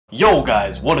Yo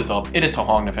guys, what is up? It is Tom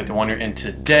Hogg, Effective Wonder, and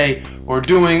today we're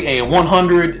doing a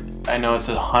 100, I know it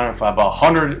says 105, but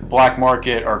 100 black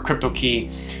market or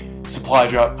Cryptokey supply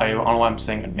drop. I don't know why I'm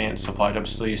saying advanced supply drop,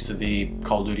 still used to the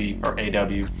Call of Duty or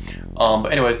AW.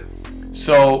 But anyways,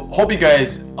 so hope you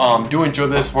guys do enjoy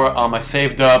this. I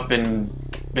saved up and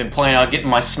been playing out, getting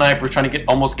my sniper, trying to get,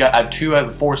 I have 2 out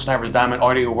of 4 snipers diamond,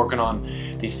 already working on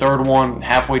the 3rd one,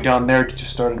 halfway done there.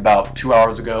 Just started about 2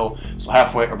 hours ago, so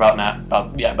halfway, or about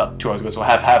 2 hours ago, so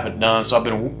half it done. So I've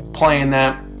been playing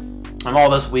that all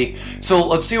this week. So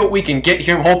let's see what we can get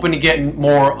here. I'm hoping to get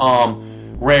more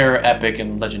rare, epic,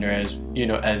 and legendary, as you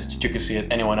know, as you can see, as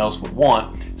anyone else would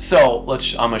want. So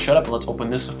I'm gonna shut up and let's open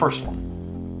this first one.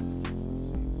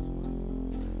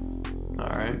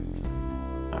 Alright.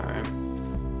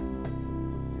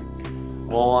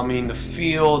 Well, I mean, the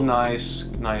field, nice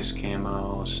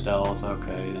camo, stealth,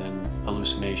 okay, then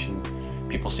hallucination.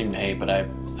 People seem to hate, but I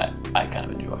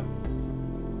kind of enjoy.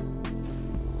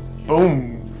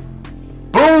 Boom!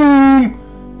 Boom!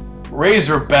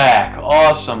 Razorback,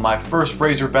 awesome. My first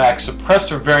Razorback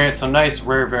suppressor variant, so nice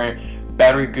rare variant.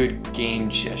 Battery good game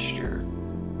gesture.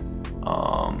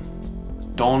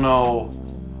 Don't know.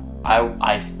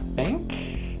 I think.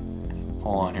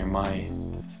 Hold on here,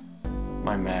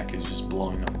 my Mac is just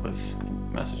blowing up with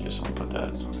messages, so I'm gonna put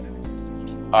that.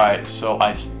 Alright, so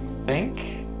I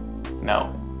think.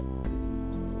 No.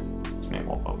 Maybe,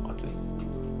 what's it?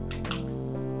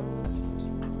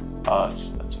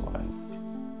 That's why.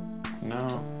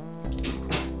 No.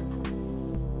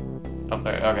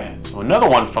 Okay, so another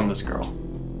one from this girl.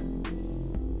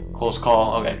 Close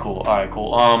call. Okay, cool. Alright,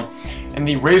 cool. And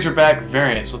the Razorback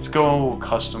variants. Let's go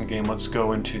custom game. Let's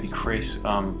go into the crazy.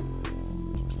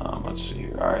 Let's see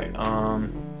here. Alright,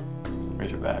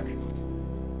 Razorback.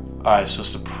 Alright, so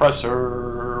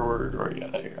suppressor. Yeah,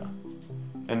 there you go.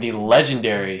 And the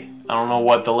legendary. I don't know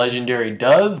what the legendary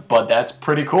does, but that's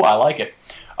pretty cool. I like it.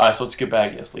 Alright, so let's get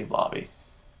back. Yes, leave lobby.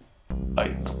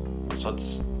 Alright, so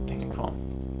let's take it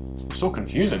home. So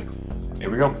confusing.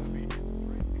 Here we go.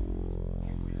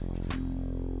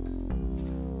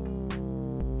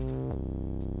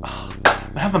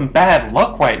 I'm having bad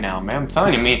luck right now, man. I'm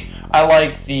telling you, I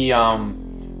like the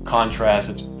contrast.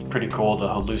 It's pretty cool. The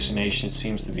hallucination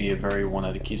seems to be a very one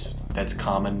that's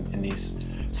common in these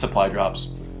supply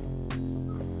drops.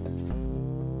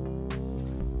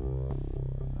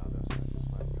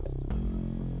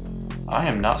 I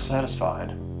am not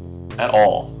satisfied at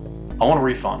all. I want a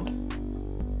refund.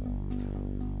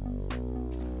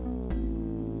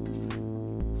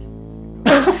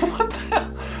 What the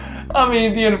hell? I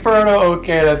mean, the Inferno,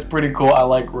 okay, that's pretty cool. I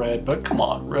like red, but come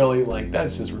on, really? Like,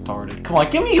 that's just retarded. Come on,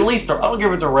 give me at least I don't care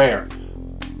if it's a rare.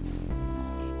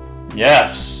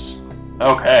 Yes.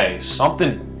 Okay,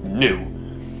 something new.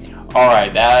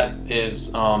 Alright, that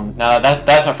is, now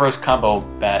that's my first combo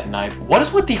bat knife. What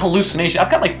is with the hallucination?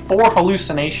 I've got like 4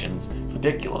 hallucinations.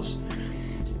 Ridiculous.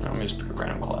 Let me just pick a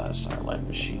random class. Alright, light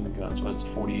machine guns. What's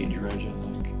 48 dredge, I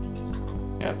think.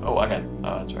 Yeah, oh, I got,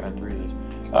 that's right, I had 3 of these.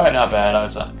 Alright, not bad. I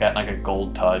got like a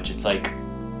gold touch. It's like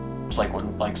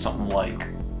when like something like,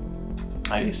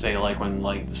 how do you say, like when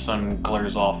like the sun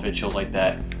glares off, it shows like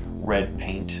that red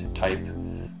paint type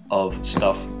of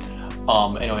stuff.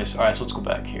 Anyways, alright, so let's go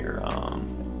back here.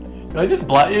 Like this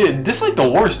black, this is like the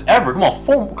worst ever. Come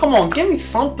on, come on, give me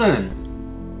something.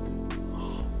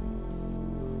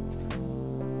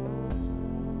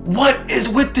 What is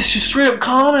with this just straight up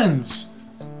commons?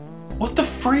 What the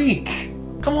freak?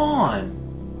 Come on.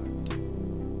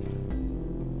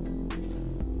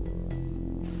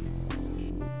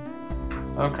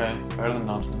 Okay, better than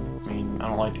nothing. I mean, I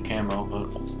don't like the camo, but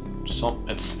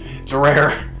it's a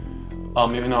rare.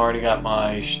 Even though I already got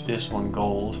my this one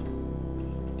gold.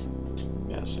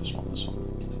 Yes, this one.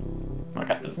 I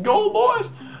got this gold,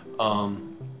 boys.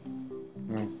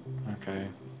 Okay.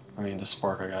 I mean, the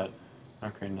spark I got.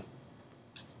 Okay,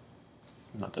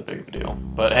 not that big of a deal.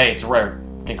 But hey, it's rare.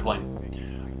 Can't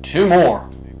complain. 2 more.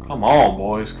 Come on,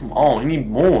 boys. Come on. We need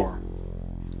more.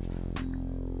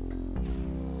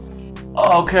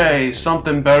 Okay,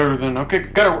 something better than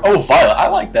violet. I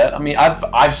like that. I mean,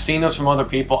 I've seen this from other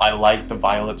people. I like the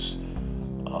violets.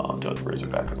 Do I have the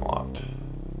Razorback unlocked?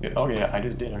 Yeah, oh yeah, I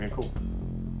just did. Okay, cool.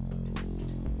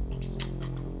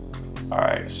 All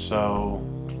right, so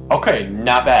okay,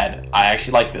 not bad. I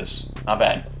actually like this. Not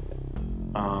bad.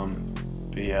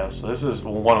 But yeah, so this is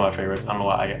one of my favorites. I don't know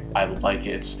why I like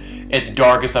it. It's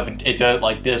dark and stuff. It does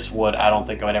like this would. I don't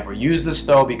think I would ever use this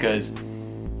though, because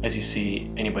as you see,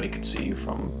 anybody could see you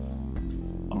from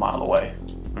a mile away.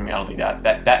 I mean, I don't think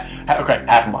okay,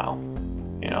 half a mile.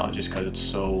 You know, just because it's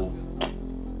so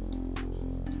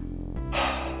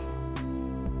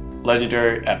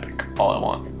legendary, epic, all I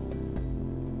want.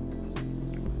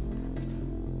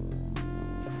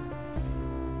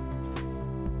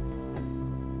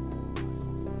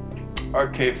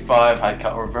 RK5 high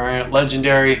caliber variant,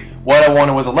 legendary. What I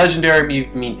wanted was a legendary.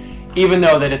 I mean, even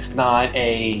though that it's not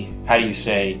a, how do you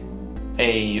say,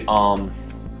 a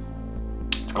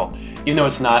it's called. Even though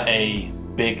it's not a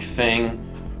big thing,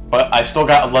 but I still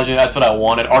got a legend. That's what I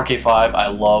wanted. RK5. I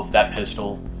love that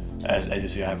pistol, as you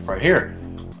see, I have it right here.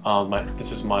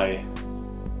 This is my.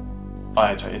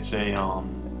 It's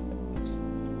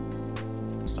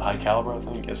a high caliber, I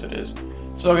think. Yes, it is.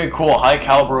 So okay, cool. High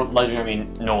caliber legend. I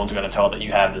mean, no one's gonna tell that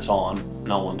you have this on.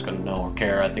 No one's gonna know or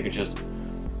care. I think it's just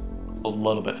a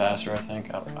little bit faster. I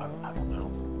think. I don't know.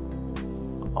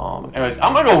 Anyways,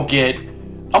 I'm gonna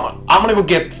go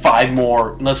get 5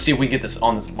 more. Let's see if we get this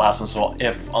on this last one. So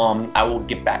if I will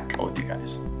get back with you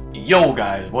guys. Yo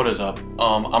guys, what is up?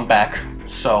 I'm back.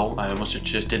 So I almost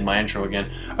just did my intro again.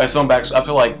 Alright, so I'm back. So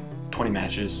after like 20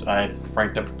 matches, I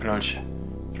ranked up pretty much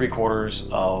 3/4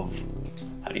 of,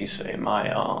 how do you say,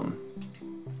 my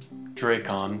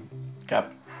Dracon.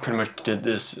 Pretty much did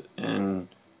this in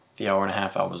the hour and a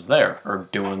half I was there, or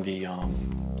doing the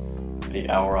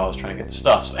hour I was trying to get the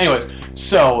stuff. So anyways,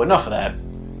 so enough of that.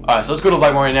 Alright, so let's go to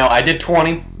Black Market now. I did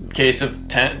 20 in case of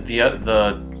 10.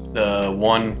 The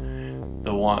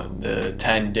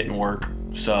 10 didn't work.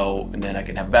 So, and then I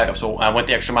can have a backup. So I went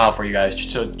the extra mile for you guys,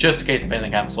 so just in case if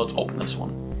anything happens. So let's open this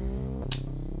one.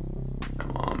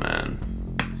 Come on, man.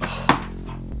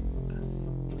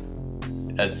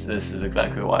 This is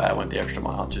exactly why I went the extra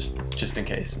mile, just in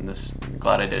case. And this, I'm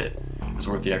glad I did it. It was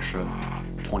worth the extra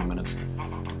 20 minutes.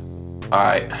 All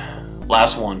right,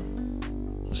 last one.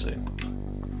 Let's see.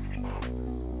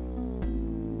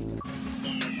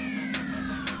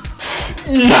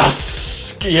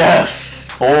 Yes, yes,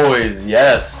 boys,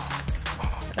 yes.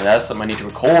 And that's something I need to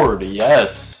record.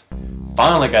 Yes,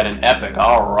 finally got an epic.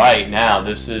 All right, now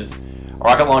this is a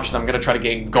rocket launcher that I'm gonna try to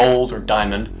get gold or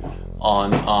diamond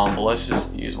on. But let's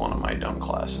just use one of my dumb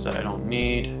classes that I don't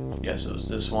need. Yes, it was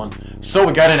this one. So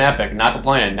we got an epic. Not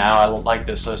complaining. Now I like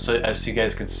this. So as you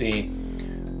guys can see,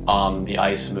 the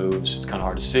ice moves. It's kind of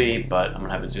hard to see, but I'm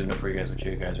gonna have it zoomed up for you guys, which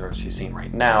you guys are actually seeing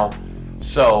right now.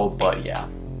 So, but yeah.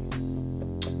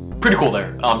 Pretty cool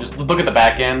there. Just look at the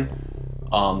back end,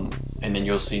 and then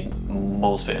you'll see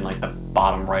most of it in like the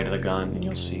bottom right of the gun, and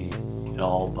you'll see it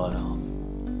all. But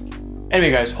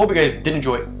anyway, guys, hope you guys did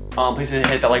enjoy it. Please hit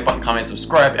that like button, comment,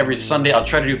 subscribe. Every Sunday, I'll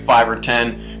try to do 5 or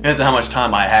 10. Depends on how much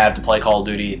time I have to play Call of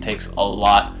Duty. It takes a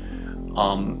lot.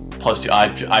 Plus,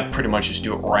 I pretty much just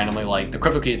do it randomly. Like the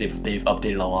Cryptokeys, they've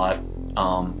updated a lot.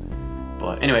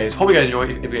 But anyways, hope you guys enjoy.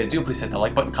 If you guys do, please hit that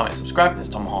like button, comment, subscribe. This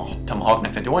is Tomahawk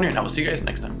 951 here, and I will see you guys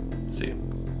next time. See you.